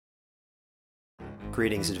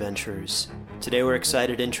Greetings, adventurers. Today we're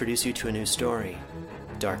excited to introduce you to a new story,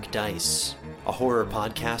 Dark Dice, a horror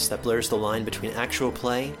podcast that blurs the line between actual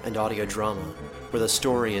play and audio drama, where the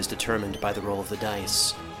story is determined by the roll of the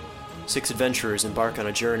dice. 6 adventurers embark on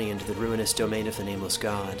a journey into the ruinous domain of the Nameless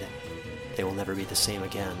God. They will never be the same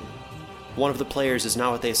again. One of the players is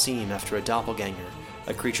not what they seem after a doppelganger,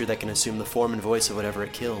 a creature that can assume the form and voice of whatever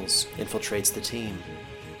it kills, infiltrates the team.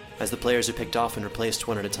 As the players are picked off and replaced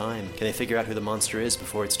one at a time, can they figure out who the monster is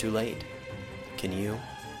before it's too late? Can you?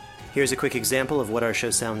 Here's a quick example of what our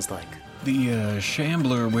show sounds like. The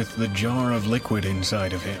shambler with the jar of liquid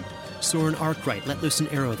inside of him. Soren Arkwright let loose an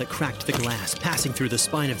arrow that cracked the glass, passing through the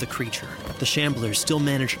spine of the creature. The shambler still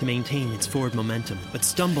managed to maintain its forward momentum, but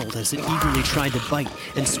stumbled as it eagerly tried to bite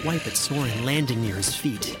and swipe at Soren, landing near his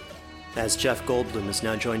feet. As Jeff Goldblum has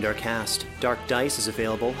now joined our cast, Dark Dice is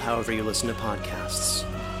available however you listen to podcasts.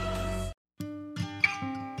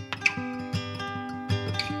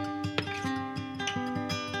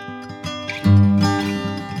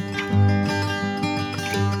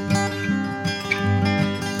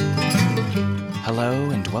 Hello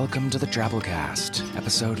and welcome to the Drabblecast,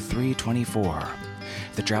 episode 324.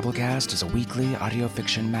 The Drabblecast is a weekly audio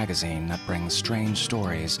fiction magazine that brings strange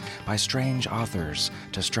stories by strange authors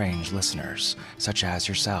to strange listeners, such as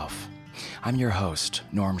yourself. I'm your host,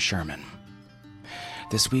 Norm Sherman.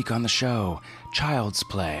 This week on the show, Child's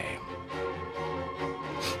Play.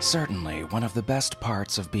 Certainly, one of the best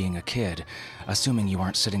parts of being a kid, assuming you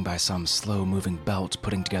aren't sitting by some slow-moving belt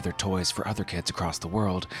putting together toys for other kids across the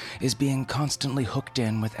world, is being constantly hooked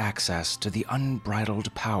in with access to the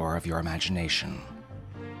unbridled power of your imagination.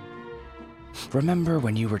 Remember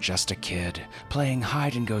when you were just a kid, playing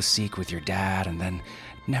hide-and-go-seek with your dad and then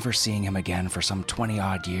never seeing him again for some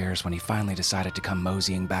 20-odd years when he finally decided to come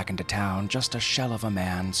moseying back into town, just a shell of a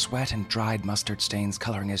man, sweat and dried mustard stains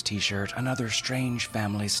coloring his t-shirt, another strange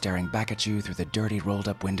family staring back at you through the dirty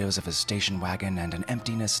rolled-up windows of his station wagon, and an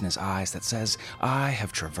emptiness in his eyes that says, "I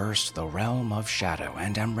have traversed the realm of shadow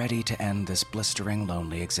and am ready to end this blistering,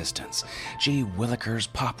 lonely existence. Gee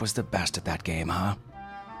willikers, Pop was the best at that game, huh?"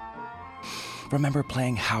 Remember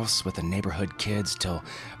playing house with the neighborhood kids till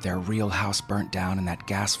their real house burnt down in that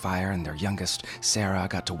gas fire and their youngest, Sarah,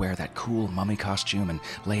 got to wear that cool mummy costume and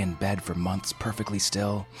lay in bed for months perfectly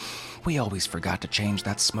still? We always forgot to change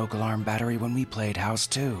that smoke alarm battery when we played house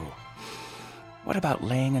too. What about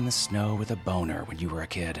laying in the snow with a boner when you were a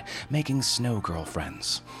kid, making snow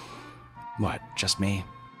girlfriends? What, just me?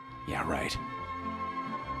 Yeah, right.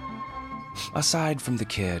 Aside from the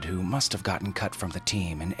kid who must have gotten cut from the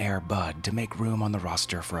team in Air Bud to make room on the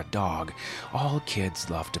roster for a dog, all kids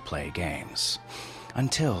love to play games.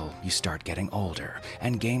 Until you start getting older,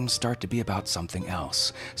 and games start to be about something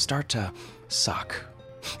else, start to suck.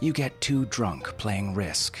 You get too drunk playing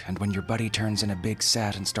Risk, and when your buddy turns in a big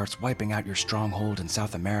set and starts wiping out your stronghold in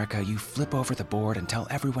South America, you flip over the board and tell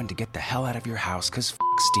everyone to get the hell out of your house, 'cause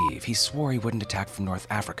Steve, he swore he wouldn't attack from North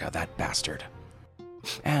Africa, that bastard.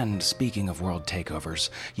 And speaking of world takeovers,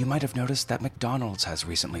 you might have noticed that McDonald's has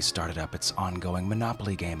recently started up its ongoing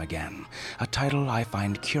Monopoly game again, a title I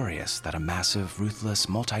find curious that a massive, ruthless,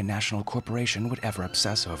 multinational corporation would ever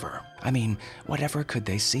obsess over. I mean, whatever could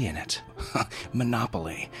they see in it?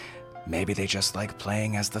 Monopoly. Maybe they just like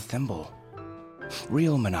playing as the thimble.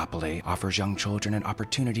 Real Monopoly offers young children an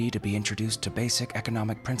opportunity to be introduced to basic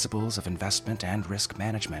economic principles of investment and risk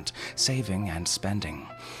management, saving and spending.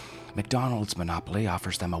 McDonald's Monopoly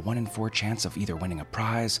offers them a 1 in 4 chance of either winning a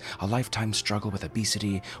prize, a lifetime struggle with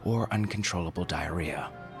obesity, or uncontrollable diarrhea.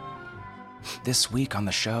 This week on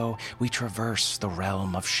the show, we traverse the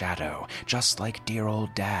realm of shadow, just like dear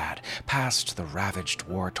old Dad, past the ravaged,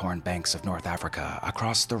 war-torn banks of North Africa,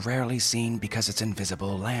 across the rarely seen because it's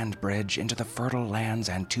invisible land bridge into the fertile lands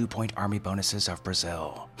and 2-point army bonuses of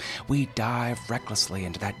Brazil. We dive recklessly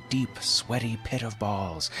into that deep, sweaty pit of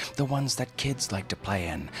balls, the ones that kids like to play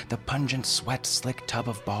in, the pungent, sweat-slick tub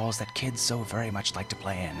of balls that kids so very much like to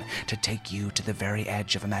play in, to take you to the very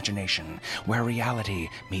edge of imagination, where reality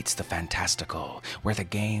meets the fantastical, where the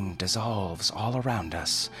game dissolves all around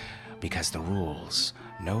us because the rules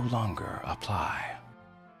no longer apply.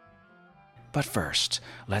 But first,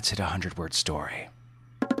 let's hit a 100-word story.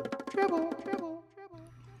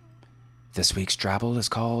 This week's Drabble is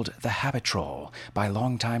called The Habit Troll by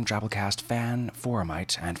longtime Drabblecast fan,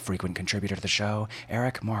 forumite, and frequent contributor to the show,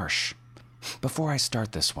 Eric Marsh. Before I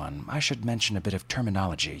start this one, I should mention a bit of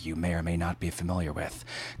terminology you may or may not be familiar with,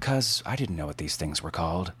 'cause I didn't know what these things were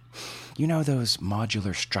called. You know those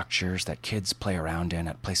modular structures that kids play around in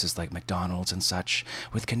at places like McDonald's and such,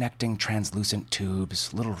 with connecting translucent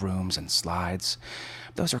tubes, little rooms, and slides?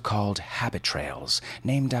 Those are called habit trails,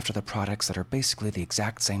 named after the products that are basically the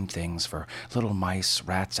exact same things for little mice,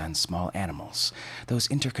 rats, and small animals. Those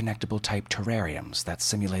interconnectable type terrariums that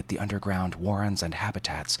simulate the underground warrens and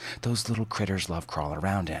habitats those little critters love crawl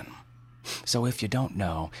around in. So if you don't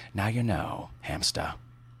know, now you know, hamster.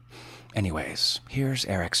 Anyways, here's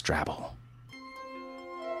Eric's Drabble.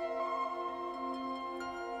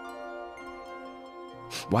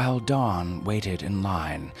 While Dawn waited in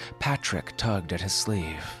line, Patrick tugged at his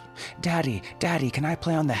sleeve. Daddy, can I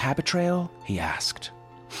play on the habit trail? He asked.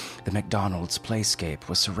 The McDonald's playscape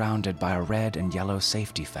was surrounded by a red and yellow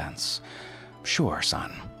safety fence. Sure,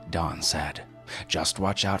 son, Dawn said. Just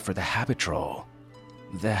watch out for the habit troll.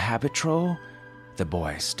 The habit troll? The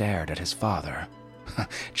boy stared at his father.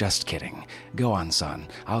 Just kidding. Go on, son.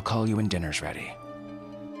 I'll call you when dinner's ready.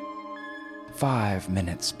 5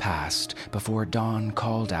 minutes passed before Dawn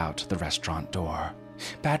called out the restaurant door.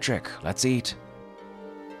 Patrick, let's eat.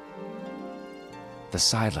 The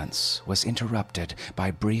silence was interrupted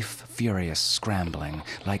by brief, furious scrambling,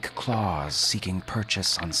 like claws seeking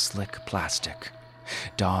purchase on slick plastic.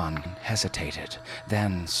 Dawn hesitated,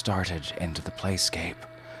 then started into the playscape.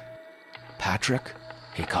 Patrick,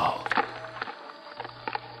 he called.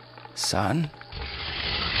 Son?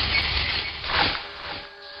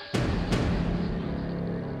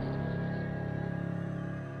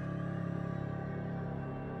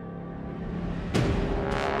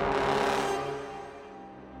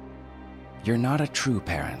 You're not a true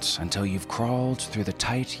parent until you've crawled through the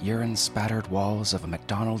tight, urine-spattered walls of a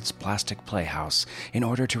McDonald's plastic playhouse in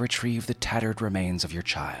order to retrieve the tattered remains of your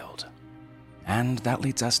child. And that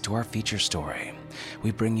leads us to our feature story.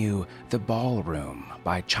 We bring you The Ballroom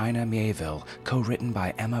by China Mieville, co-written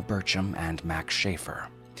by Emma Burcham and Max Schaefer.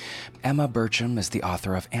 Emma Burcham is the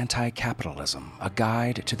author of Anti-Capitalism, A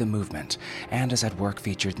Guide to the Movement, and has had work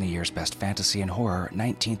featured in the year's Best Fantasy and Horror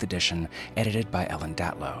 19th edition, edited by Ellen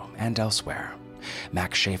Datlow, and elsewhere.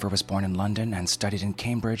 Max Schaefer was born in London and studied in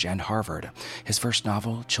Cambridge and Harvard. His first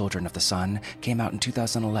novel, Children of the Sun, came out in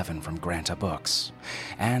 2011 from Granta Books.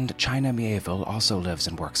 And China Mieville also lives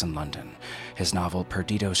and works in London. His novel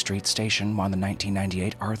Perdido Street Station won the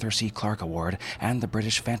 1998 Arthur C. Clarke Award and the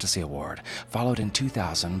British Fantasy Award, followed in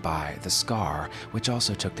 2000 by The Scar, which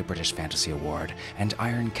also took the British Fantasy Award, and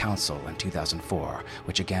Iron Council in 2004,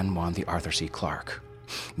 which again won the Arthur C. Clarke.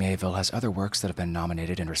 Mieville has other works that have been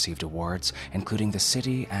nominated and received awards, including The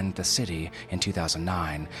City and the City in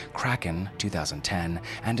 2009, Kraken 2010,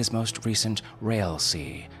 and his most recent Rail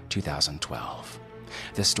Sea 2012.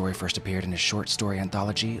 This story first appeared in his short story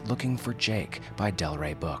anthology Looking for Jake by Del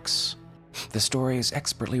Rey Books. The story is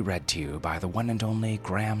expertly read to you by the one and only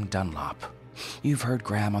Graham Dunlop. You've heard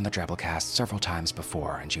Graham on the Drabblecast several times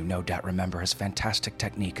before, and you no doubt remember his fantastic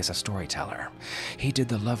technique as a storyteller. He did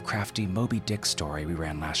the Lovecrafty Moby Dick story we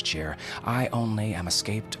ran last year, I Only Am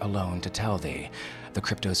Escaped Alone to Tell Thee, the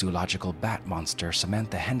cryptozoological bat monster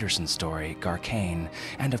Samantha Henderson story, Garcane,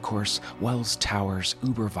 and of course, Wells Tower's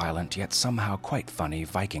uber-violent yet somehow quite funny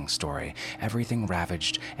Viking story, Everything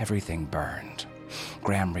Ravaged, Everything Burned.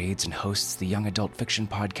 Graham reads and hosts the young adult fiction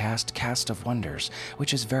podcast Cast of Wonders,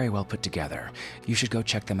 which is very well put together. You should go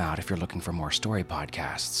check them out if you're looking for more story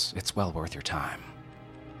podcasts. It's well worth your time.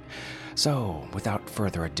 So, without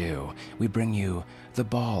further ado, we bring you The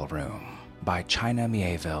Ballroom by China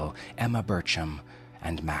Mieville, Emma Burcham,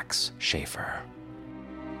 and Max Schaefer.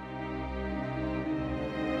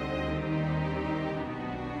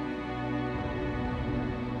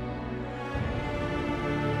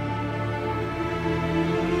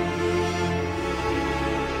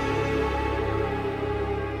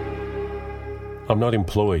 I'm not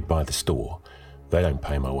employed by the store. They don't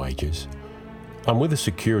pay my wages. I'm with a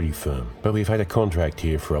security firm, but we've had a contract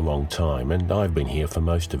here for a long time, and I've been here for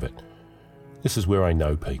most of it. This is where I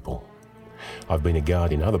know people. I've been a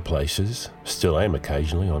guard in other places, still am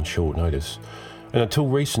occasionally on short notice, and until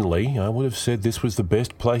recently I would have said this was the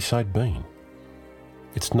best place I'd been.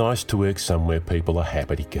 It's nice to work somewhere people are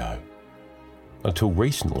happy to go. Until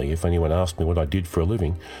recently, if anyone asked me what I did for a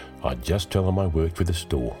living, I'd just tell them I worked for the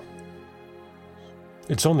store.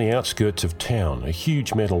 It's on the outskirts of town, a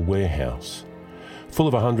huge metal warehouse, full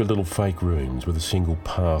of 100 little fake rooms with a single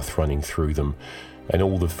path running through them, and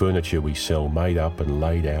all the furniture we sell made up and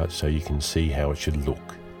laid out so you can see how it should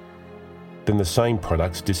look. Then the same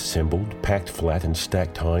products disassembled, packed flat and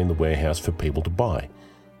stacked high in the warehouse for people to buy.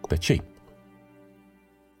 They're cheap.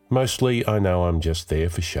 Mostly I know I'm just there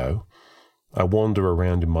for show. I wander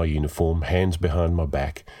around in my uniform, hands behind my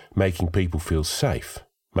back, making people feel safe,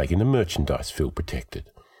 making the merchandise feel protected.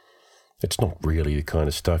 It's not really the kind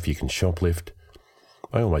of stuff you can shoplift.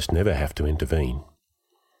 I almost never have to intervene.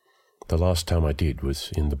 The last time I did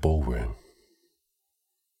was in the ballroom.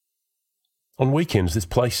 On weekends, this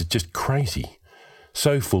place is just crazy.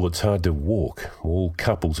 So full it's hard to walk, all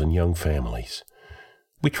couples and young families.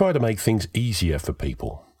 We try to make things easier for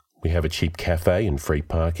people. We have a cheap cafe and free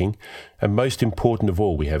parking, and most important of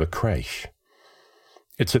all, we have a creche.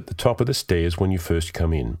 It's at the top of the stairs when you first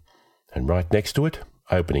come in, and right next to it,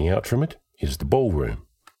 opening out from it, is the ballroom.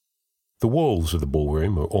 The walls of the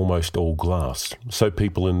ballroom are almost all glass, so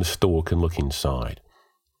people in the store can look inside.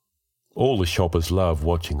 All the shoppers love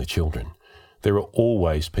watching the children. There are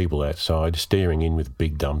always people outside staring in with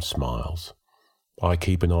big dumb smiles. I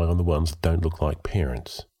keep an eye on the ones that don't look like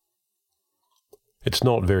parents. It's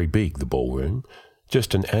not very big, the ballroom,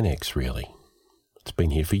 just an annex really. It's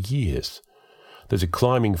been here for years. There's a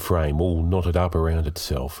climbing frame all knotted up around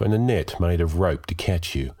itself, and a net made of rope to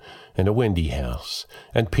catch you, and a Wendy house,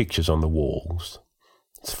 and pictures on the walls.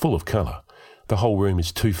 It's full of colour. The whole room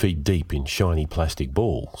is 2 feet deep in shiny plastic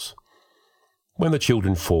balls. When the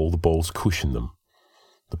children fall, the balls cushion them.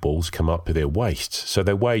 The balls come up to their waists, so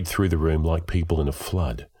they wade through the room like people in a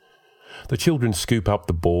flood. The children scoop up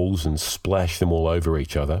the balls and splash them all over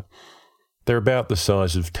each other. They're about the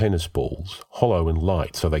size of tennis balls, hollow and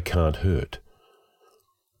light so they can't hurt.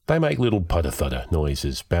 They make little putter-thutter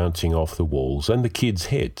noises bouncing off the walls and the kids'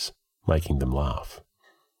 heads, making them laugh.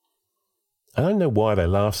 I don't know why they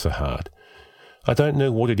laugh so hard. I don't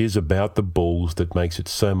know what it is about the balls that makes it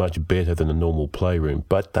so much better than a normal playroom,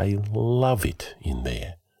 but they love it in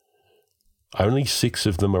there. Only 6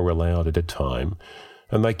 of them are allowed at a time,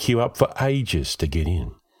 and they queue up for ages to get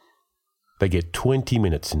in. They get 20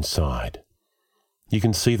 minutes inside. You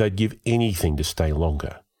can see they'd give anything to stay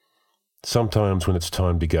longer. Sometimes when it's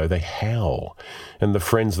time to go, they howl, and the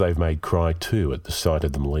friends they've made cry too at the sight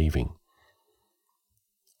of them leaving.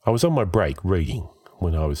 I was on my break reading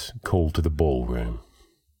when I was called to the ballroom.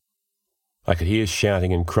 I could hear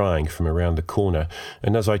shouting and crying from around the corner,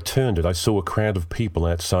 and as I turned it, I saw a crowd of people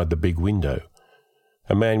outside the big window.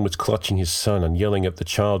 A man was clutching his son and yelling at the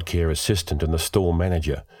childcare assistant and the store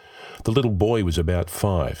manager. The little boy was about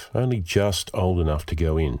 5, only just old enough to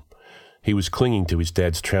go in. He was clinging to his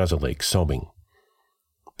dad's trouser leg, sobbing.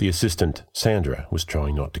 The assistant, Sandra, was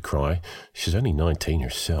trying not to cry. She's only 19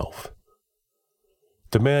 herself.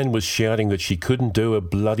 The man was shouting that she couldn't do a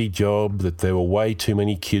bloody job, that there were way too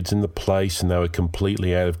many kids in the place and they were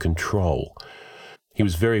completely out of control. He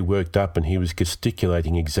was very worked up and he was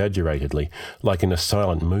gesticulating exaggeratedly, like in a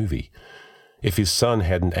silent movie. If his son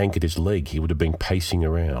hadn't anchored his leg, he would have been pacing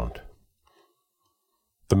around.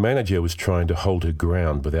 The manager was trying to hold her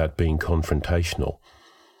ground without being confrontational.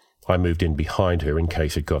 I moved in behind her in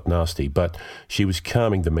case it got nasty, but she was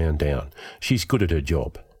calming the man down. She's good at her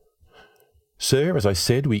job. Sir, as I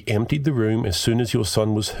said, we emptied the room as soon as your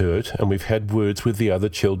son was hurt, and we've had words with the other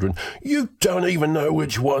children. You don't even know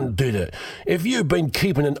which one did it. If you've been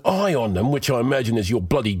keeping an eye on them, which I imagine is your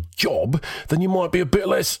bloody job, then you might be a bit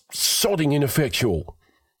less sodding ineffectual.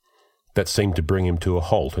 That seemed to bring him to a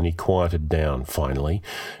halt, and he quieted down, finally,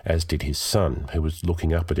 as did his son, who was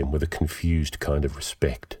looking up at him with a confused kind of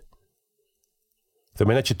respect. The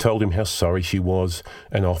manager told him how sorry she was,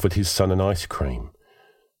 and offered his son an ice cream.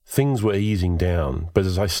 Things were easing down, but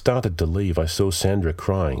as I started to leave, I saw Sandra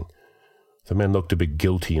crying. The man looked a bit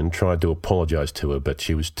guilty and tried to apologise to her, but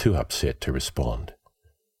she was too upset to respond.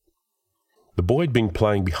 The boy had been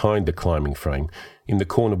playing behind the climbing frame, in the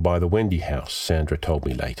corner by the Wendy house, Sandra told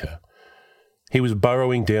me later. He was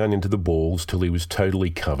burrowing down into the balls till he was totally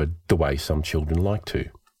covered, the way some children like to.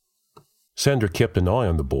 Sandra kept an eye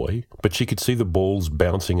on the boy, but she could see the balls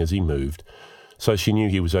bouncing as he moved, so she knew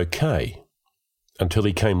he was okay, until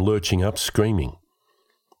he came lurching up screaming.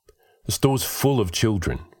 The store's full of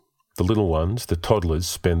children. The little ones, the toddlers,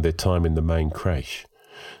 spend their time in the main creche.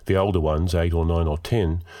 The older ones, 8 or 9 or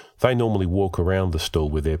 10, they normally walk around the store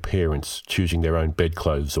with their parents, choosing their own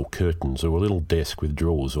bedclothes or curtains or a little desk with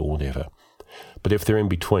drawers or whatever. But if they're in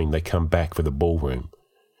between, they come back for the ballroom.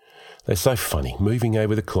 They're so funny, moving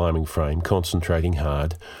over the climbing frame, concentrating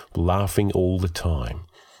hard, laughing all the time.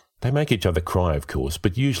 They make each other cry, of course,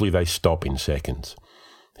 but usually they stop in seconds.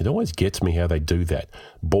 It always gets me how they do that,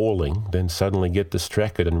 bawling, then suddenly get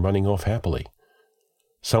distracted and running off happily.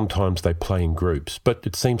 Sometimes they play in groups, but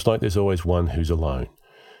it seems like there's always one who's alone.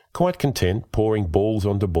 Quite content, pouring balls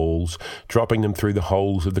onto balls, dropping them through the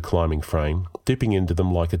holes of the climbing frame, dipping into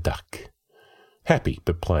them like a duck. Happy,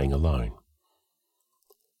 but playing alone.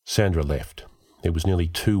 Sandra left. It was nearly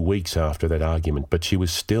 2 weeks after that argument, but she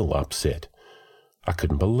was still upset. I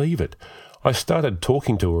couldn't believe it. I started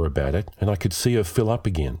talking to her about it, and I could see her fill up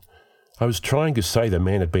again. I was trying to say the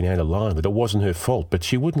man had been out of line, that it wasn't her fault, but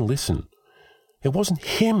she wouldn't listen. "It wasn't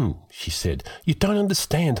him," she said. "You don't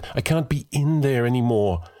understand. I can't be in there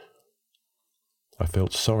anymore." I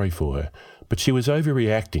felt sorry for her, but she was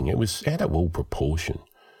overreacting. It was out of all proportion.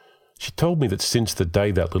 She told me that since the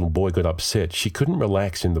day that little boy got upset, she couldn't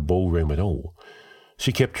relax in the ballroom at all.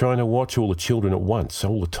 She kept trying to watch all the children at once,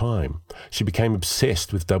 all the time. She became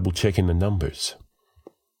obsessed with double-checking the numbers.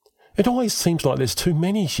 "It always seems like there's too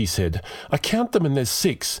many," she said. "I count them and there's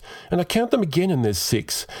 6, and I count them again and there's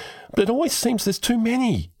 6, but it always seems there's too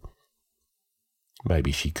many."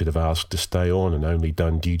 Maybe she could have asked to stay on and only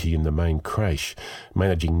done duty in the main creche,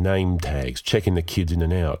 managing name tags, checking the kids in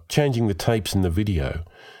and out, changing the tapes in the video,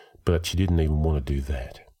 but she didn't even want to do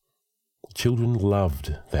that. The children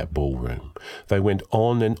loved that ballroom. They went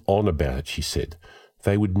on and on about it, she said.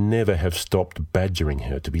 They would never have stopped badgering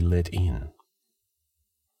her to be let in.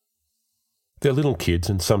 They're little kids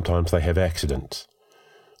and sometimes they have accidents.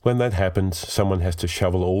 When that happens, someone has to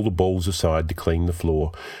shovel all the balls aside to clean the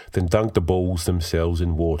floor, then dunk the balls themselves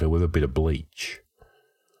in water with a bit of bleach.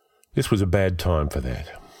 This was a bad time for that.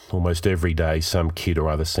 Almost every day some kid or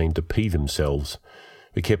other seemed to pee themselves.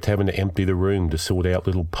 We kept having to empty the room to sort out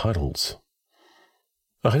little puddles.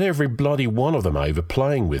 "I had every bloody one of them over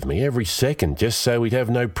playing with me every second just so we'd have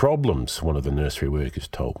no problems," one of the nursery workers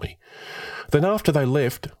told me. "Then after they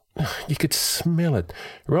left, you could smell it,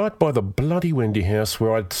 right by the bloody Wendy house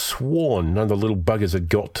where I'd sworn none of the little buggers had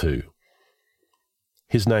got to."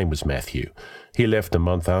 His name was Matthew. He left a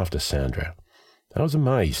month after Sandra. I was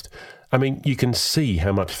amazed. I mean, you can see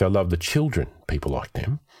how much they love the children, people like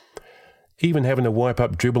them. Even having to wipe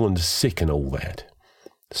up Dribble and sick and all that.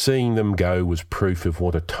 Seeing them go was proof of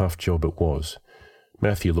what a tough job it was.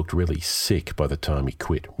 Matthew looked really sick by the time he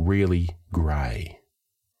quit, really grey.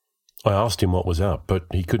 I asked him what was up, but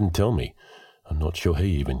he couldn't tell me. I'm not sure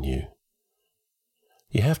he even knew.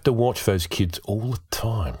 You have to watch those kids all the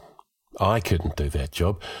time. I couldn't do that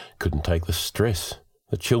job, couldn't take the stress.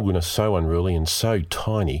 The children are so unruly and so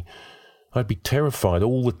tiny. I'd be terrified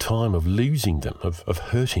all the time of losing them, of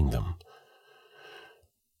hurting them.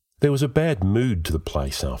 There was a bad mood to the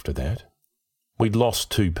place after that. We'd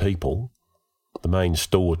lost 2 people. The main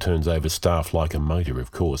store turns over staff like a motor,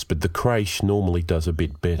 of course, but the creche normally does a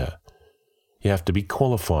bit better. You have to be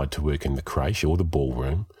qualified to work in the creche or the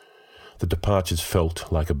ballroom. The departures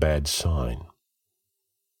felt like a bad sign.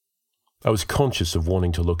 I was conscious of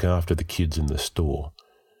wanting to look after the kids in the store.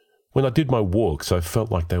 When I did my walks, I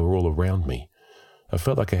felt like they were all around me. I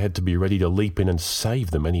felt like I had to be ready to leap in and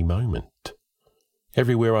save them any moment.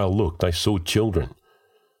 Everywhere I looked, I saw children,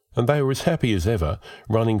 and they were as happy as ever,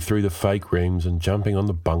 running through the fake rooms and jumping on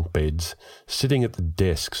the bunk beds, sitting at the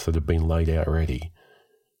desks that had been laid out ready.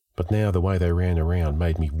 But now the way they ran around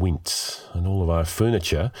made me wince, and all of our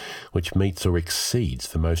furniture, which meets or exceeds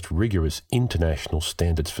the most rigorous international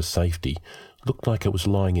standards for safety, looked like it was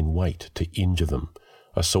lying in wait to injure them.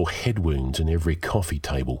 I saw head wounds in every coffee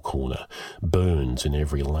table corner, burns in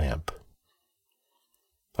every lamp.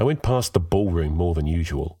 I went past the ballroom more than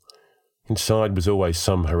usual. Inside was always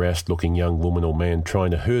some harassed-looking young woman or man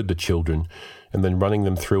trying to herd the children and then running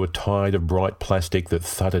them through a tide of bright plastic that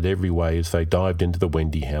thudded every way as they dived into the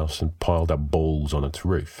Wendy house and piled up balls on its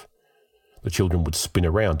roof. The children would spin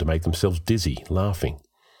around to make themselves dizzy, laughing.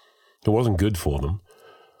 It wasn't good for them.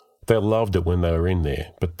 They loved it when they were in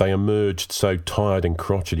there, but they emerged so tired and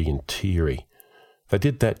crotchety and teary. They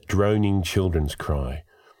did that droning children's cry.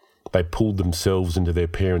 They pulled themselves into their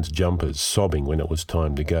parents' jumpers, sobbing when it was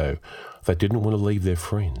time to go. They didn't want to leave their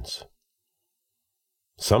friends.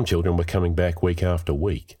 Some children were coming back week after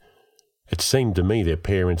week. It seemed to me their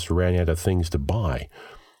parents ran out of things to buy.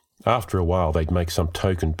 After a while, they'd make some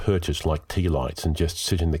token purchase like tea lights and just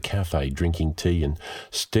sit in the cafe drinking tea and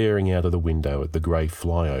staring out of the window at the grey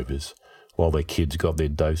flyovers while their kids got their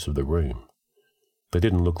dose of the room. They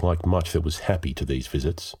didn't look like much that was happy to these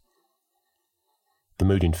visits. The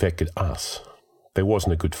mood infected us. There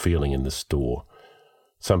wasn't a good feeling in the store.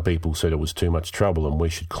 Some people said it was too much trouble and we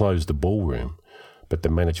should close the ballroom, but the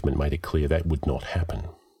management made it clear that would not happen.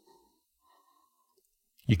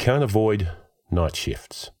 You can't avoid night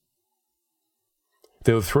shifts.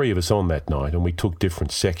 There were 3 of us on that night and we took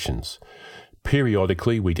different sections.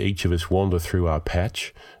 Periodically, we'd each of us wander through our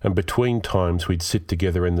patch, and between times we'd sit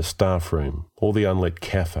together in the staff room or the unlit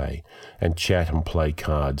cafe and chat and play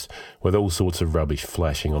cards with all sorts of rubbish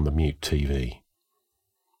flashing on the mute TV.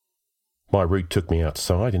 My route took me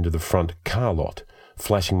outside into the front car lot,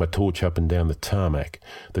 flashing my torch up and down the tarmac,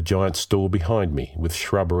 the giant store behind me with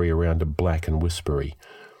shrubbery around it black and whispery,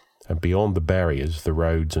 and beyond the barriers the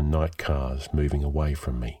roads and night cars moving away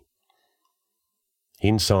from me.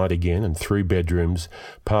 Inside again and through bedrooms,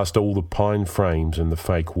 past all the pine frames and the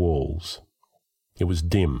fake walls. It was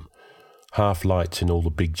dim, half lights in all the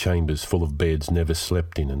big chambers full of beds never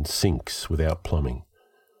slept in and sinks without plumbing.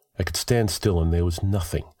 I could stand still and there was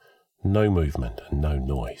nothing, no movement and no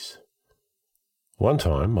noise. One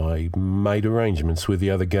time I made arrangements with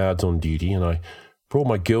the other guards on duty and I brought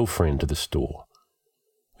my girlfriend to the store.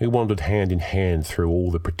 We wandered hand in hand through all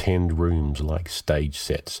the pretend rooms like stage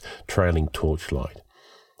sets, trailing torchlight.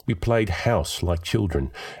 We played house like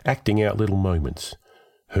children, acting out little moments.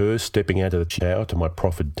 Her stepping out of the shower to my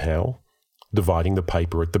proffered towel, dividing the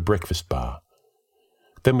paper at the breakfast bar.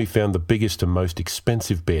 Then we found the biggest and most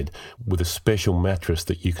expensive bed with a special mattress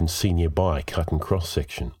that you can see nearby cut in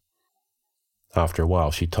cross-section. After a while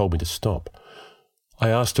she told me to stop. I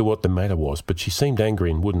asked her what the matter was, but she seemed angry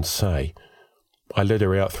and wouldn't say. I led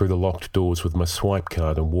her out through the locked doors with my swipe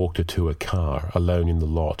card and walked her to her car, alone in the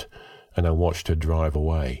lot, and I watched her drive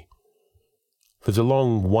away. There's a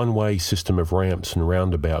long one-way system of ramps and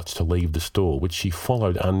roundabouts to leave the store, which she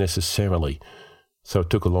followed unnecessarily, so it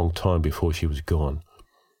took a long time before she was gone.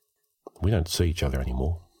 We don't see each other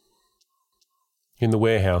anymore. In the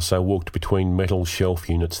warehouse I walked between metal shelf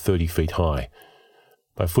units 30 feet high.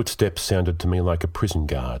 My footsteps sounded to me like a prison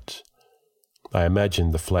guard's. I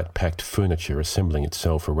imagined the flat-packed furniture assembling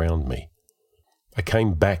itself around me. I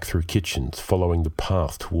came back through kitchens, following the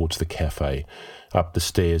path towards the cafe, up the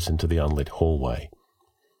stairs into the unlit hallway.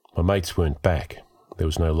 My mates weren't back. There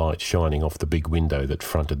was no light shining off the big window that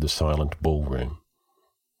fronted the silent ballroom.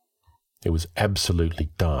 It was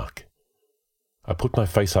absolutely dark. I put my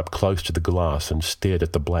face up close to the glass and stared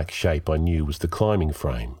at the black shape I knew was the climbing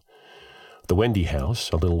frame. The Wendy house,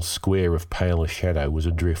 a little square of paler shadow, was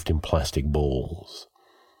adrift in plastic balls.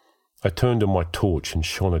 I turned on my torch and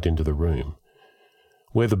shone it into the room.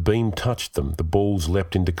 Where the beam touched them, the balls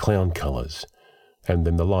leapt into clown colours, and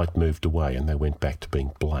then the light moved away and they went back to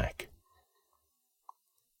being black.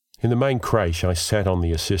 In the main creche, I sat on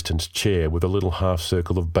the assistant's chair with a little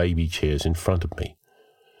half-circle of baby chairs in front of me.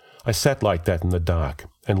 I sat like that in the dark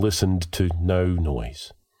and listened to no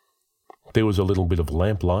noise. There was a little bit of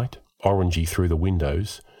lamplight, orangey through the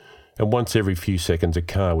windows, and once every few seconds a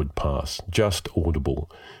car would pass, just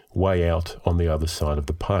audible, way out on the other side of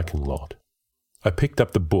the parking lot. I picked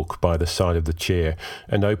up the book by the side of the chair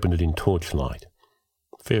and opened it in torchlight.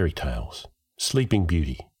 Fairy tales, Sleeping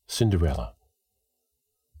Beauty, Cinderella.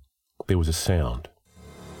 There was a sound,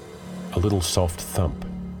 a little soft thump.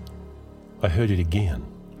 I heard it again.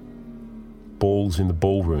 Balls in the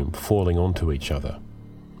ballroom falling onto each other.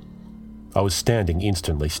 I was standing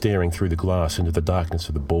instantly, staring through the glass into the darkness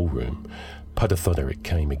of the ballroom. Putter-thutter, it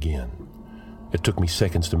came again. It took me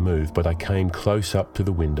seconds to move, but I came close up to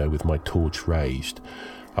the window with my torch raised.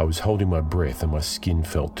 I was holding my breath and my skin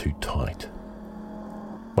felt too tight.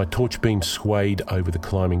 My torch beam swayed over the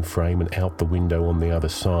climbing frame and out the window on the other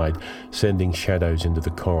side, sending shadows into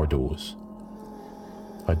the corridors.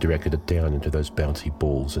 I directed it down into those bouncy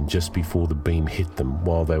balls, and just before the beam hit them,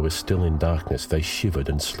 while they were still in darkness, they shivered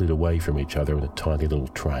and slid away from each other in a tiny little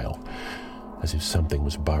trail, as if something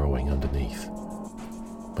was burrowing underneath.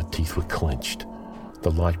 My teeth were clenched.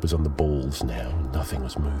 The light was on the balls now, and nothing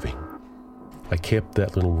was moving. I kept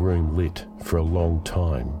that little room lit for a long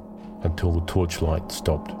time, until the torchlight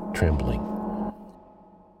stopped trembling.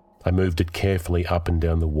 I moved it carefully up and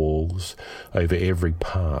down the walls, over every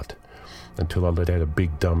part, until I let out a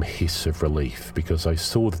big dumb hiss of relief, because I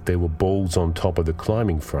saw that there were balls on top of the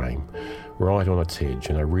climbing frame, right on its edge,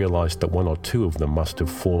 and I realised that one or two of them must have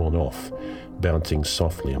fallen off, bouncing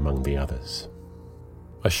softly among the others.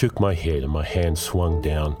 I shook my head and my hand swung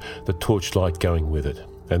down, the torchlight going with it,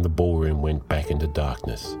 and the ballroom went back into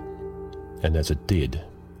darkness. And as it did,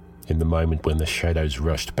 in the moment when the shadows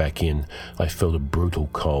rushed back in, I felt a brutal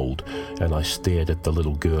cold, and I stared at the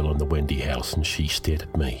little girl in the Wendy house, and she stared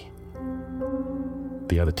at me.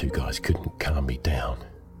 The other two guys couldn't calm me down.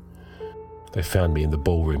 They found me in the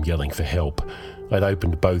ballroom yelling for help. I'd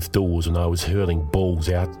opened both doors and I was hurling balls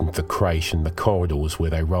out into the creche and the corridors where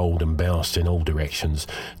they rolled and bounced in all directions,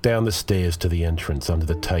 down the stairs to the entrance, under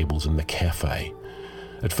the tables in the cafe.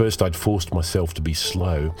 At first I'd forced myself to be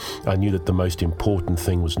slow. I knew that the most important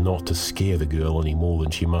thing was not to scare the girl any more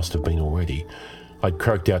than she must have been already. I'd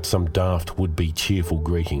croaked out some daft would-be cheerful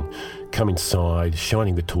greeting, come inside,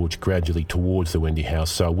 shining the torch gradually towards the Wendy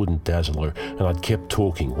house so I wouldn't dazzle her, and I'd kept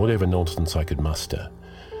talking, whatever nonsense I could muster.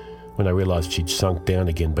 When I realised she'd sunk down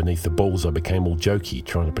again beneath the balls, I became all jokey,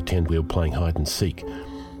 trying to pretend we were playing hide and seek.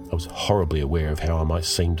 I was horribly aware of how I might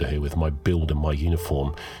seem to her with my build and my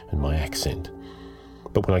uniform and my accent.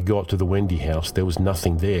 But when I got to the Wendy house, there was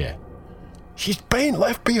nothing there. "She's been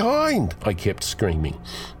left behind!" I kept screaming.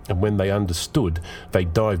 And when they understood, they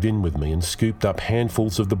dived in with me and scooped up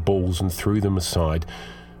handfuls of the balls and threw them aside.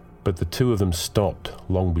 But the two of them stopped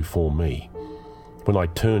long before me. When I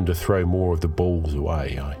turned to throw more of the balls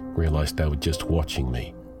away, I realised they were just watching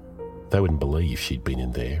me. They wouldn't believe she'd been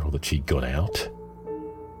in there or that she'd got out.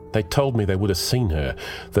 They told me they would have seen her,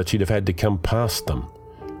 that she'd have had to come past them.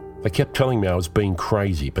 They kept telling me I was being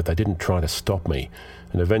crazy, but they didn't try to stop me,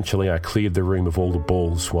 and eventually I cleared the room of all the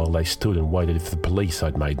balls while they stood and waited for the police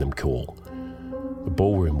I'd made them call. The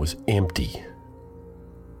ballroom was empty.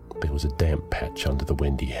 There was a damp patch under the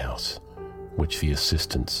Wendy house, which the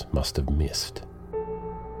assistants must have missed.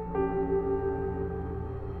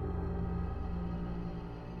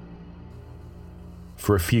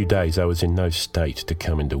 For a few days I was in no state to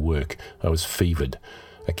come into work. I was fevered.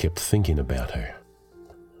 I kept thinking about her.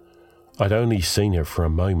 I'd only seen her for a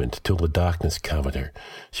moment till the darkness covered her.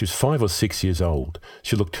 She was 5 or 6 years old.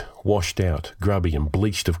 She looked washed out, grubby and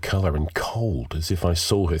bleached of colour and cold, as if I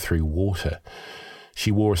saw her through water.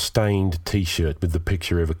 She wore a stained T-shirt with the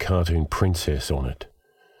picture of a cartoon princess on it.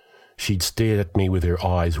 She'd stared at me with her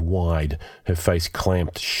eyes wide, her face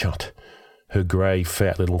clamped shut. Her grey,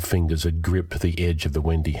 fat little fingers had gripped the edge of the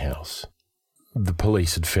Wendy house. The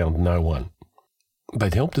police had found no one.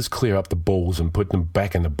 They'd helped us clear up the balls and put them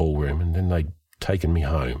back in the ballroom, and then they'd taken me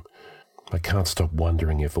home. I can't stop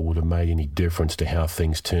wondering if it would have made any difference to how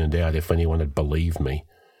things turned out if anyone had believed me.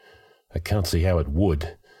 I can't see how it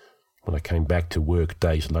would. When I came back to work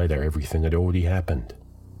days later, everything had already happened.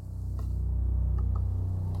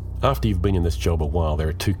 After you've been in this job a while, there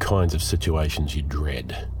are two kinds of situations you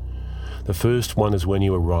dread. The first one is when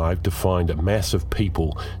you arrive to find a mass of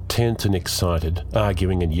people, tense and excited,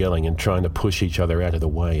 arguing and yelling and trying to push each other out of the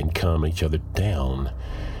way and calm each other down.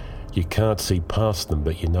 You can't see past them,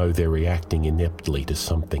 but you know they're reacting ineptly to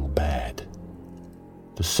something bad.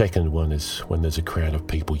 The second one is when there's a crowd of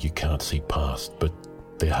people you can't see past, but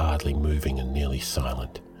they're hardly moving and nearly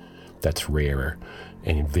silent. That's rarer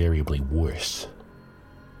and invariably worse.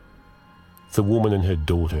 The woman and her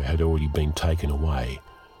daughter had already been taken away.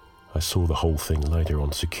 I saw the whole thing later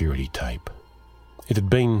on security tape. It had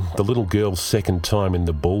been the little girl's second time in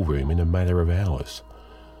the ballroom in a matter of hours.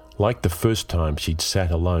 Like the first time, she'd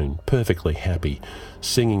sat alone, perfectly happy,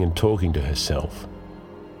 singing and talking to herself.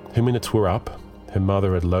 Her minutes were up. Her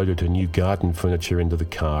mother had loaded her new garden furniture into the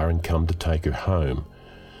car and come to take her home.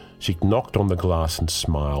 She'd knocked on the glass and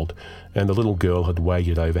smiled, and the little girl had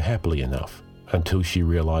waited over happily enough until she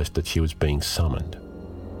realised that she was being summoned.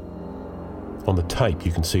 On the tape,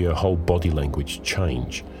 you can see her whole body language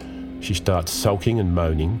change. She starts sulking and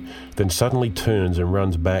moaning, then suddenly turns and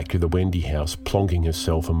runs back to the Wendy house, plonking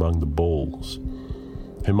herself among the balls.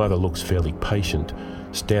 Her mother looks fairly patient,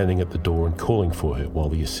 standing at the door and calling for her while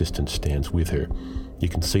the assistant stands with her. You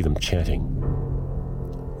can see them chatting.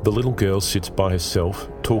 The little girl sits by herself,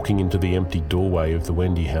 talking into the empty doorway of the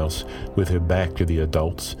Wendy house with her back to the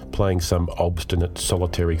adults, playing some obstinate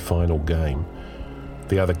solitary final game.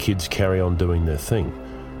 The other kids carry on doing their thing.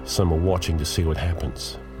 Some are watching to see what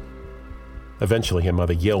happens. Eventually her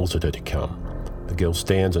mother yells at her to come. The girl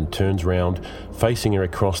stands and turns round, facing her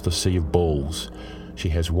across the sea of balls. She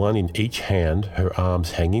has one in each hand, her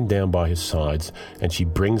arms hanging down by her sides, and she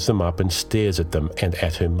brings them up and stares at them and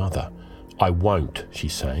at her mother. "I won't,"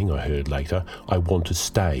 she's saying, I heard later. "I want to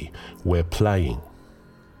stay. We're playing."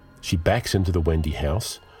 She backs into the Wendy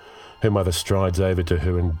house. Her mother strides over to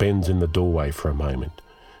her and bends in the doorway for a moment.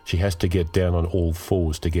 She has to get down on all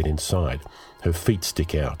fours to get inside. Her feet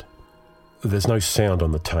stick out. There's no sound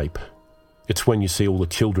on the tape. It's when you see all the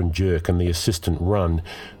children jerk and the assistant run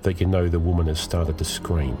that you know the woman has started to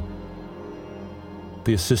scream.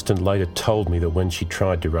 The assistant later told me that when she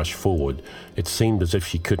tried to rush forward, it seemed as if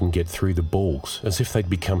she couldn't get through the balls, as if they'd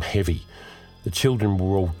become heavy. The children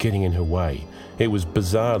were all getting in her way. It was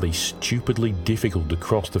bizarrely, stupidly difficult to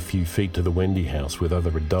cross the few feet to the Wendy house with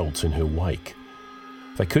other adults in her wake.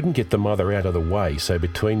 They couldn't get the mother out of the way, so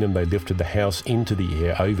between them they lifted the house into the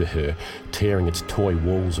air over her, tearing its toy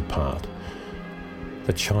walls apart.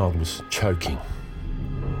 The child was choking.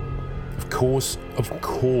 Of course,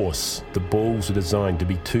 the balls are designed to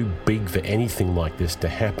be too big for anything like this to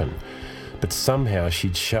happen. But somehow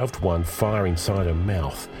she'd shoved one far inside her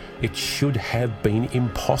mouth. It should have been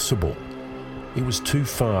impossible. It was too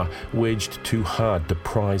far, wedged too hard to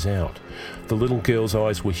prise out. The little girl's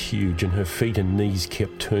eyes were huge and her feet and knees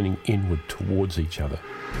kept turning inward towards each other.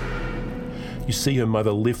 You see her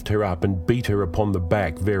mother lift her up and beat her upon the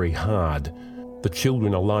back very hard. The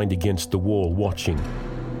children are lined against the wall watching.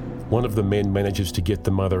 One of the men manages to get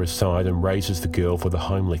the mother aside and raises the girl for the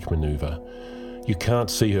Heimlich manoeuvre. You can't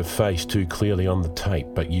see her face too clearly on the tape,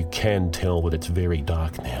 but you can tell that it's very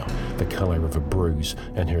dark now, the colour of a bruise,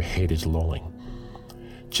 and her head is lolling.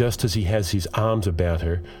 Just as he has his arms about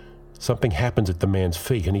her, something happens at the man's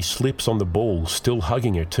feet and he slips on the ball, still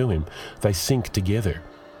hugging her to him. They sink together.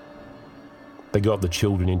 They got the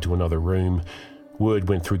children into another room. Word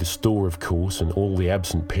went through the store, of course, and all the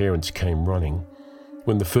absent parents came running.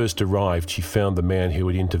 When the first arrived, she found the man who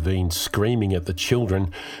had intervened screaming at the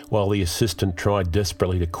children while the assistant tried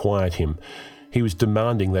desperately to quiet him. He was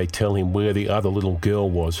demanding they tell him where the other little girl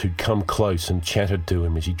was who'd come close and chatted to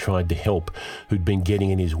him as he tried to help, who'd been getting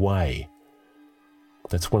in his way.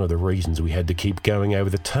 That's one of the reasons we had to keep going over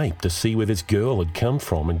the tape to see where this girl had come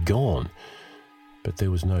from and gone. But there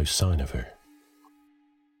was no sign of her.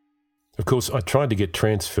 Of course, I tried to get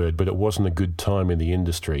transferred, but it wasn't a good time in the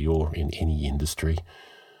industry, or in any industry.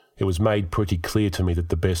 It was made pretty clear to me that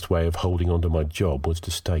the best way of holding on to my job was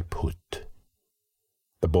to stay put.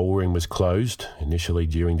 The ballroom was closed, initially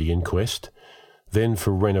during the inquest, then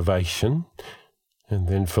for renovation, and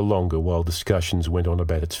then for longer while discussions went on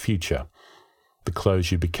about its future. The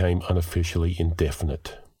closure became unofficially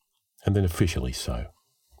indefinite, and then officially so.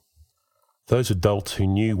 Those adults who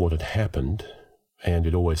knew what had happened, and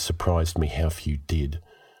it always surprised me how few did,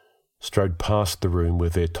 strode past the room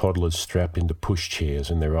with their toddlers strapped into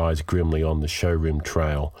pushchairs and their eyes grimly on the showroom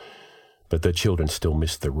trail, but their children still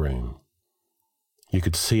missed the room. You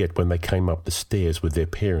could see it when they came up the stairs with their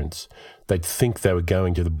parents. They'd think they were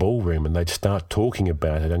going to the ballroom and they'd start talking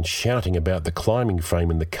about it and shouting about the climbing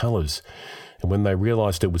frame and the colours, and when they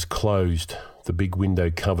realised it was closed, the big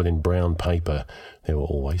window covered in brown paper, there were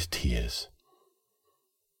always tears.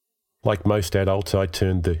 Like most adults, I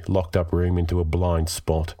turned the locked-up room into a blind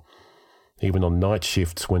spot. Even on night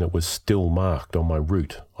shifts when it was still marked on my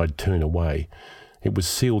route, I'd turn away. It was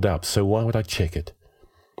sealed up, so why would I check it?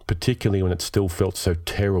 Particularly when it still felt so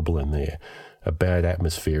terrible in there. A bad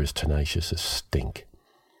atmosphere is tenacious as stink.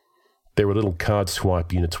 There are little card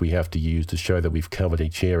swipe units we have to use to show that we've covered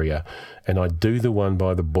each area, and I'd do the one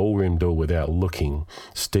by the ballroom door without looking,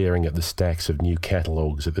 staring at the stacks of new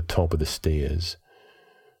catalogues at the top of the stairs.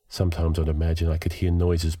 Sometimes I'd imagine I could hear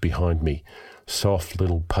noises behind me, soft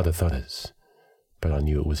little putter-thutters. But I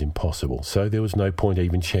knew it was impossible, so there was no point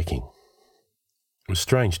even checking. It was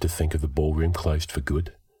strange to think of the ballroom closed for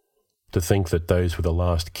good, to think that those were the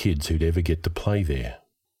last kids who'd ever get to play there.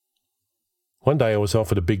 One day I was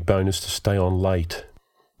offered a big bonus to stay on late.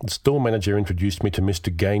 The store manager introduced me to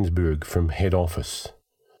Mr. Gainsbourg from head office.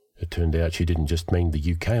 It turned out she didn't just mean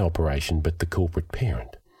the UK operation, but the corporate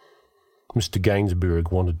parent. Mr. Gainsbourg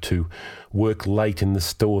wanted to work late in the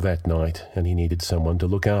store that night, and he needed someone to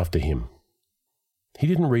look after him. He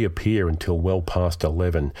didn't reappear until well past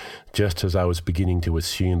 11, just as I was beginning to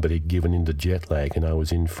assume that he'd given in to jet lag and I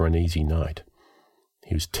was in for an easy night.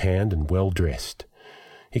 He was tanned and well dressed.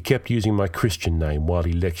 He kept using my Christian name while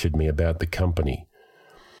he lectured me about the company.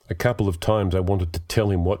 A couple of times I wanted to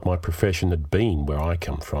tell him what my profession had been where I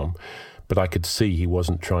come from, but I could see he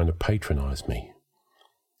wasn't trying to patronise me.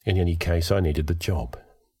 In any case, I needed the job.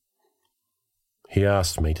 He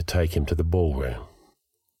asked me to take him to the ballroom.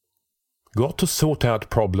 "Got to sort out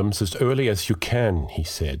problems as early as you can," he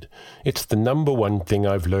said. "It's the number one thing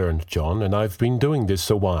I've learned, John, and I've been doing this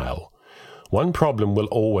a while. One problem will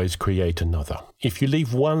always create another. If you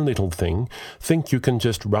leave one little thing, think you can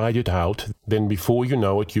just ride it out, then before you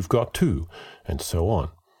know it, you've got two, and so on.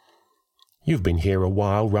 You've been here a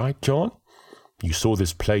while, right, John? You saw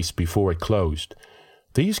this place before it closed.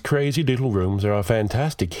 These crazy little rooms are a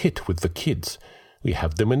fantastic hit with the kids. We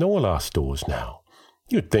have them in all our stores now.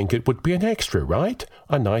 You'd think it would be an extra, right?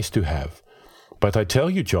 A nice to have. But I tell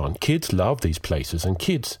you, John, kids love these places, and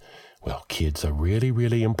kids are really,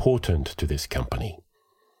 really important to this company."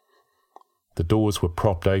 The doors were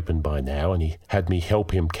propped open by now, and he had me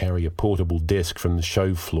help him carry a portable desk from the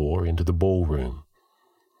show floor into the ballroom.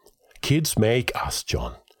 "Kids make us,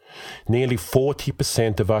 John. Nearly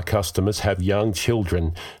 40% of our customers have young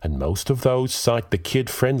children, and most of those cite the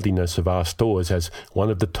kid-friendliness of our stores as one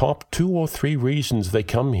of the top 2 or 3 reasons they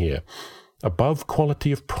come here. Above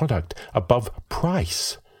quality of product, above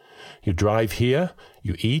price. You drive here,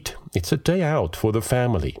 you eat, it's a day out for the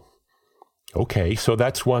family. Okay, so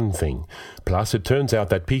that's one thing. Plus, it turns out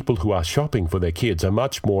that people who are shopping for their kids are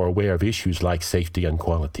much more aware of issues like safety and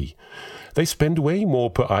quality. They spend way more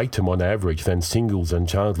per item on average than singles and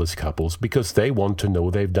childless couples because they want to know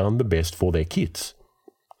they've done the best for their kids.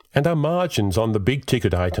 And our margins on the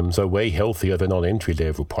big-ticket items are way healthier than on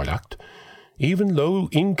entry-level product. Even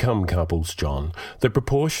low-income couples, John, the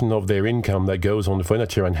proportion of their income that goes on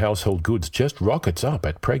furniture and household goods just rockets up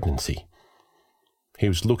at pregnancy. He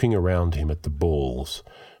was looking around him at the balls,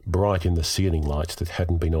 bright in the ceiling lights that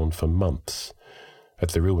hadn't been on for months, at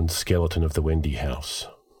the ruined skeleton of the Wendy house.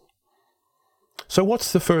 So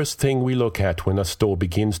what's the first thing we look at when a store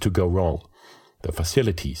begins to go wrong? The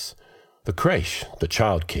facilities, the creche, the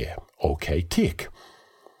childcare. Okay, tick.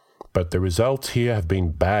 But the results here have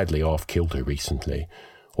been badly off-kilter recently.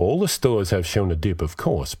 All the stores have shown a dip, of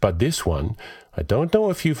course, but this one, I don't know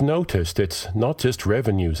if you've noticed, it's not just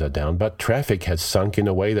revenues are down, but traffic has sunk in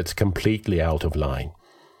a way that's completely out of line.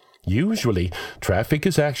 Usually, traffic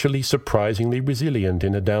is actually surprisingly resilient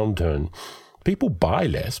in a downturn. People buy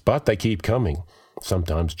less, but they keep coming.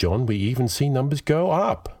 Sometimes, John, we even see numbers go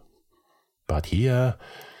up. But here,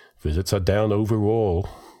 visits are down overall.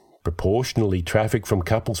 Proportionally, traffic from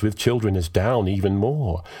couples with children is down even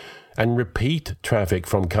more. And repeat traffic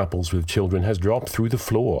from couples with children has dropped through the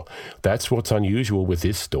floor. That's what's unusual with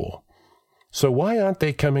this store. So why aren't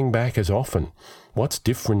they coming back as often? What's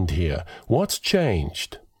different here? What's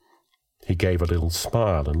changed? He gave a little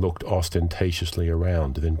smile and looked ostentatiously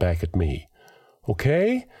around, then back at me.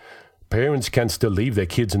 Okay? Parents can still leave their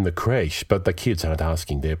kids in the creche, but the kids aren't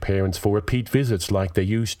asking their parents for repeat visits like they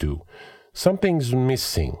used to. Something's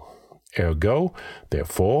missing. Ergo,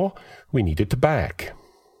 therefore, we need it back.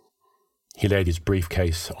 He laid his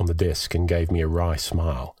briefcase on the desk and gave me a wry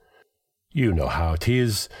smile. You know how it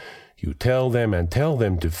is. You tell them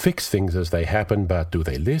to fix things as they happen, but do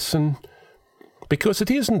they listen? Because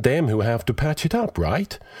it isn't them who have to patch it up,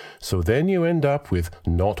 right? So then you end up with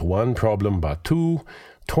not one problem but two,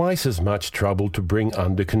 twice as much trouble to bring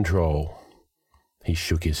under control. He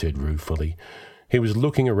shook his head ruefully. He was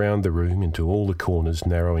looking around the room into all the corners,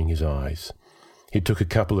 narrowing his eyes. He took a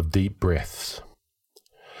couple of deep breaths.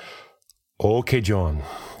 Okay, John.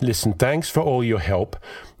 Listen, thanks for all your help.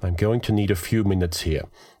 I'm going to need a few minutes here.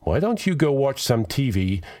 Why don't you go watch some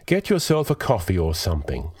TV, get yourself a coffee or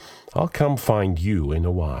something? I'll come find you in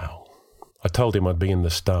a while. I told him I'd be in the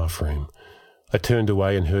staff room. I turned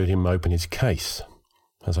away and heard him open his case.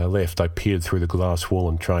 As I left, I peered through the glass wall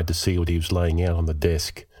and tried to see what he was laying out on the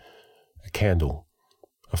desk. A candle,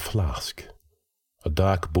 a flask, a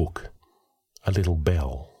dark book, a little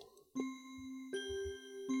bell.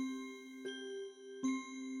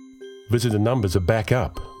 Visitor numbers are back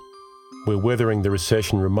up. We're weathering the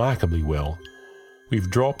recession remarkably well.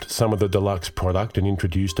 We've dropped some of the deluxe product and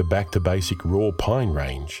introduced a back-to-basic raw pine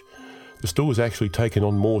range. The store's actually taken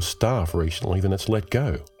on more staff recently than it's let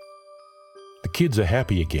go. The kids are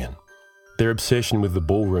happy again. Their obsession with the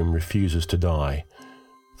ballroom refuses to die.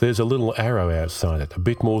 There's a little arrow outside it, a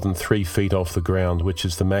bit more than 3 feet off the ground, which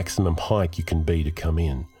is the maximum height you can be to come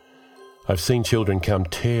in. I've seen children come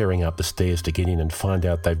tearing up the stairs to get in and find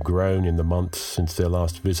out they've grown in the months since their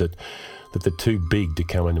last visit, that they're too big to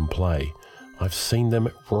come in and play. I've seen them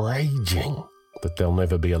raging that they'll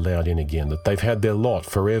never be allowed in again, that they've had their lot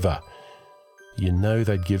forever. You know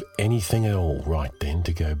they'd give anything at all right then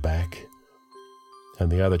to go back.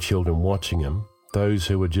 And the other children watching them, those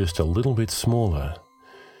who were just a little bit smaller,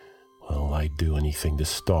 well, they'd do anything to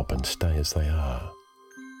stop and stay as they are.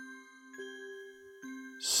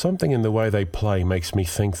 Something in the way they play makes me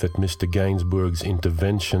think that Mr. Gainsbourg's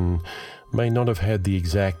intervention may not have had the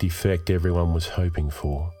exact effect everyone was hoping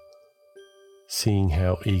for. Seeing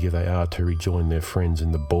how eager they are to rejoin their friends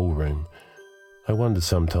in the ballroom, I wonder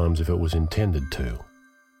sometimes if it was intended to.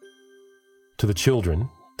 To the children,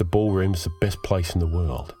 the ballroom's the best place in the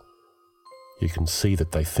world. You can see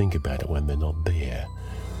that they think about it when they're not there,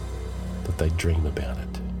 that they dream about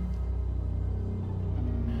it.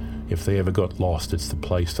 If they ever got lost, it's the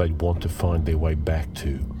place they'd want to find their way back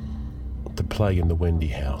to play in the Wendy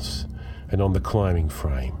house and on the climbing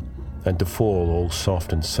frame, and to fall all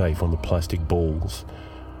soft and safe on the plastic balls,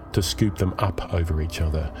 to scoop them up over each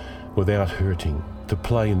other without hurting, to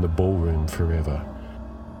play in the ballroom forever,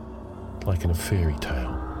 like in a fairy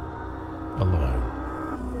tale, alone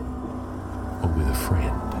or with a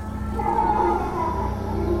friend.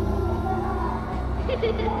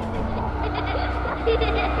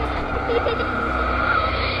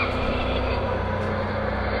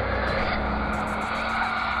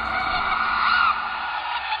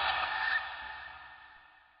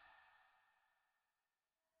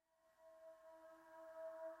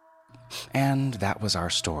 And that was our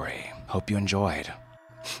story. Hope you enjoyed.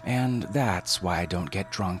 And that's why I don't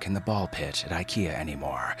get drunk in the ball pit at IKEA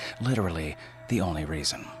anymore. Literally, the only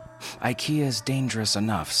reason. IKEA's dangerous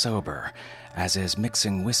enough sober, as is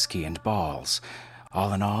mixing whiskey and balls.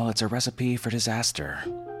 All in all, it's a recipe for disaster.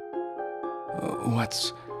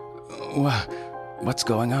 What's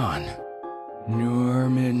going on?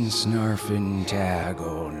 Norman snarfin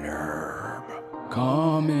tago nerb.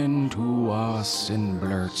 Come into us in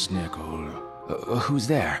blurtsnickel. Who's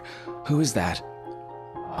there? Who is that?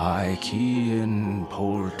 I Kean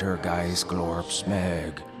Poltergeist Glorp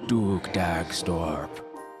Smeg Duke Dagstorp.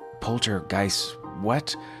 Poltergeist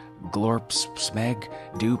what? Glorps Smeg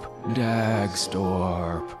Dupe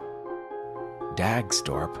Dagstorp.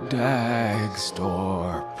 Dagstorp?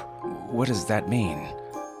 Dagstorp. What does that mean?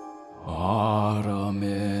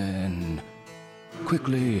 Ottoman.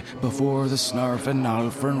 Quickly, before the snarf and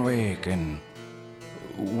Alfred waken.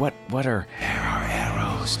 What are... There are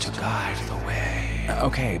arrows to guide the way.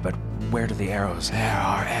 Okay, but where do the arrows... There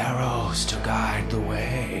are arrows to guide the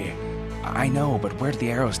way. I know, but where do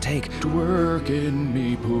the arrows take? Twerk in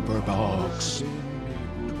me pooper box.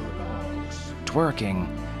 Twerking?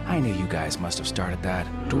 I knew you guys must have started that.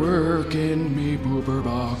 Twerk in me pooper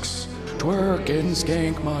box. Twerk in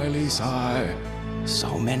skank miley sigh.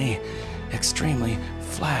 So many extremely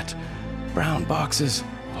flat brown boxes.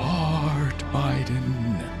 Fart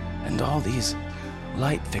Biden. And all these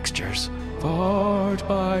light fixtures. Fart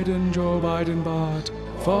Biden, Joe Biden bot.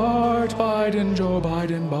 Fart Biden, Joe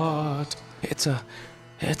Biden bot. It's a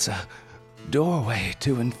doorway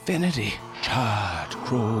to infinity. Chad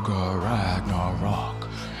Kroger Ragnarok.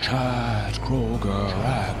 Chad Kroger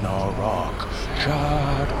Ragnarok.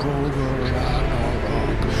 Chad Kroger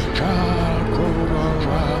Ragnarok. Chad Kroger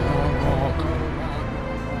Ragnarok.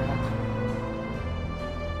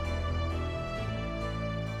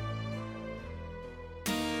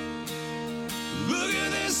 Look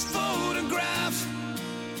at this photograph.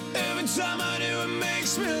 Every time I do, it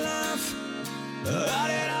makes me laugh. How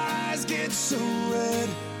did our eyes get so red?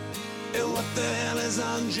 And what the hell is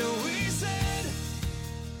on Joey's head?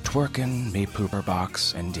 Twerkin' me pooper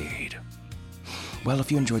box, indeed. Well,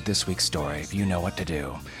 if you enjoyed this week's story, you know what to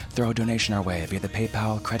do. Throw a donation our way via the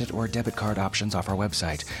PayPal, credit, or debit card options off our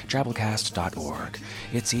website, Drabblecast.org.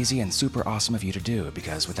 It's easy and super awesome of you to do,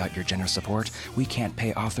 because without your generous support, we can't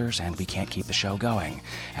pay authors and we can't keep the show going.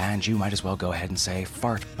 And you might as well go ahead and say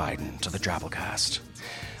Fart Biden to the Drabblecast.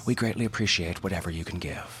 We greatly appreciate whatever you can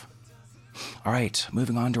give. All right,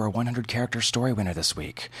 moving on to our 100-character story winner this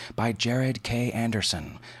week, by Jared K.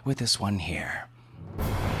 Anderson, with this one here.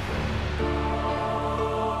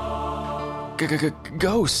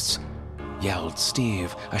 Ghosts! Yelled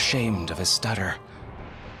Steve, ashamed of his stutter.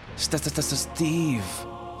 Steve!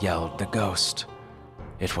 Yelled the ghost.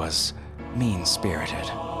 It was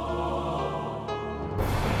mean-spirited.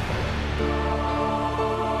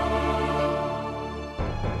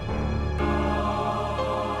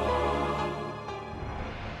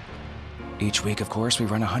 Each week, of course, we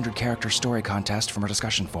run a 100-character story contest from our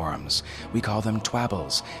discussion forums. We call them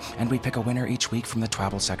Twabbles, and we pick a winner each week from the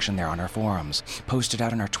Twabble section there on our forums, post it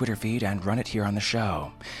out on our Twitter feed, and run it here on the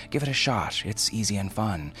show. Give it a shot. It's easy and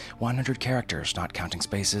fun. 100 characters, not counting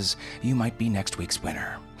spaces. You might be next week's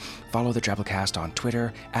winner. Follow the Drabblecast on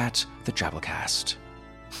Twitter @the Drabblecast.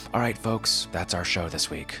 All right, folks, that's our show this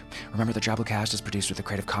week. Remember, the Drabblecast is produced with a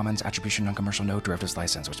Creative Commons Attribution Non-Commercial No Derivatives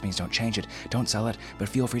license, which means don't change it, don't sell it, but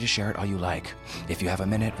feel free to share it all you like. If you have a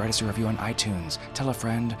minute, write us a review on iTunes, tell a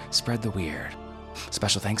friend, spread the weird.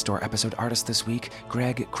 Special thanks to our episode artist this week,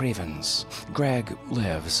 Greg Cravens. Greg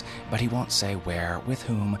lives, but he won't say where, with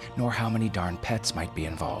whom, nor how many darn pets might be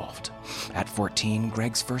involved. At 14,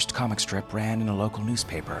 Greg's first comic strip ran in a local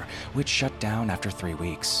newspaper, which shut down after 3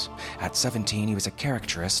 weeks. At 17, he was a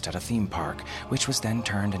caricaturist at a theme park, which was then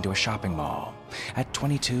turned into a shopping mall. At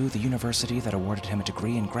 22, the university that awarded him a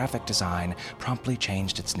degree in graphic design promptly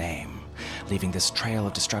changed its name. Leaving this trail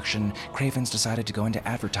of destruction, Cravens decided to go into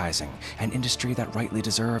advertising, an industry that rightly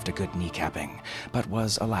deserved a good kneecapping, but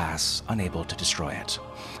was, alas, unable to destroy it.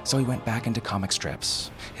 So he went back into comic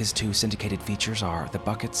strips. His 2 syndicated features are The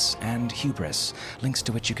Buckets and Hubris, links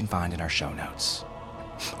to which you can find in our show notes.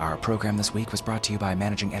 Our program this week was brought to you by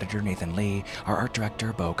Managing Editor Nathan Lee, our Art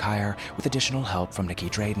Director Bo Kyer, with additional help from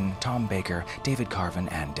Nikki Drayden, Tom Baker, David Carvin,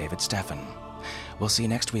 and David Steffen. We'll see you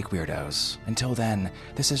next week, weirdos. Until then,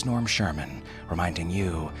 this is Norm Sherman, reminding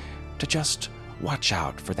you to just watch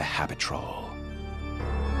out for the habit troll.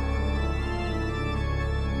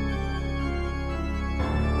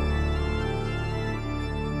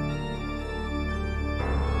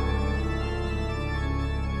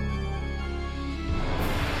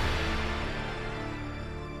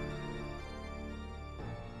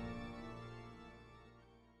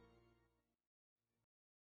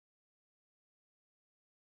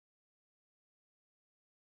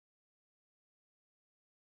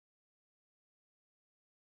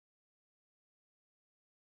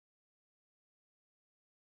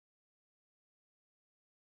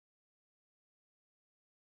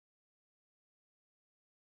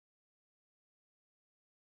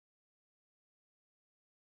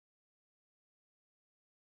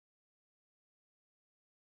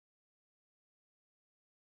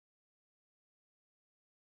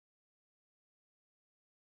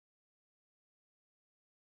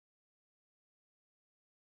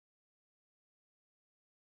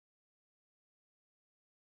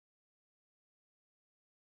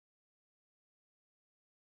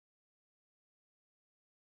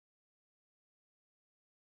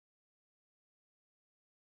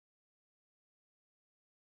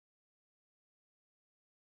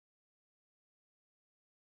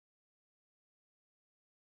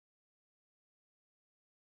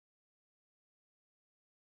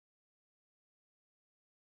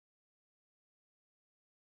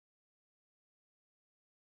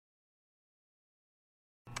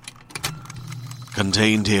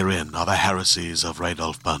 Contained herein are the heresies of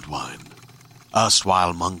Radolf Burntwine,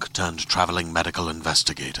 erstwhile monk turned traveling medical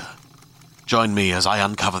investigator. Join me as I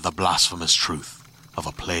uncover the blasphemous truth of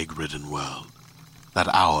a plague-ridden world,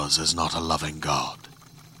 that ours is not a loving God,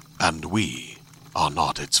 and we are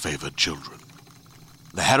not its favored children.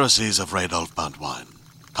 The heresies of Radolf Burntwine,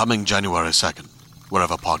 coming January 2nd,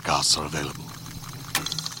 wherever podcasts are available.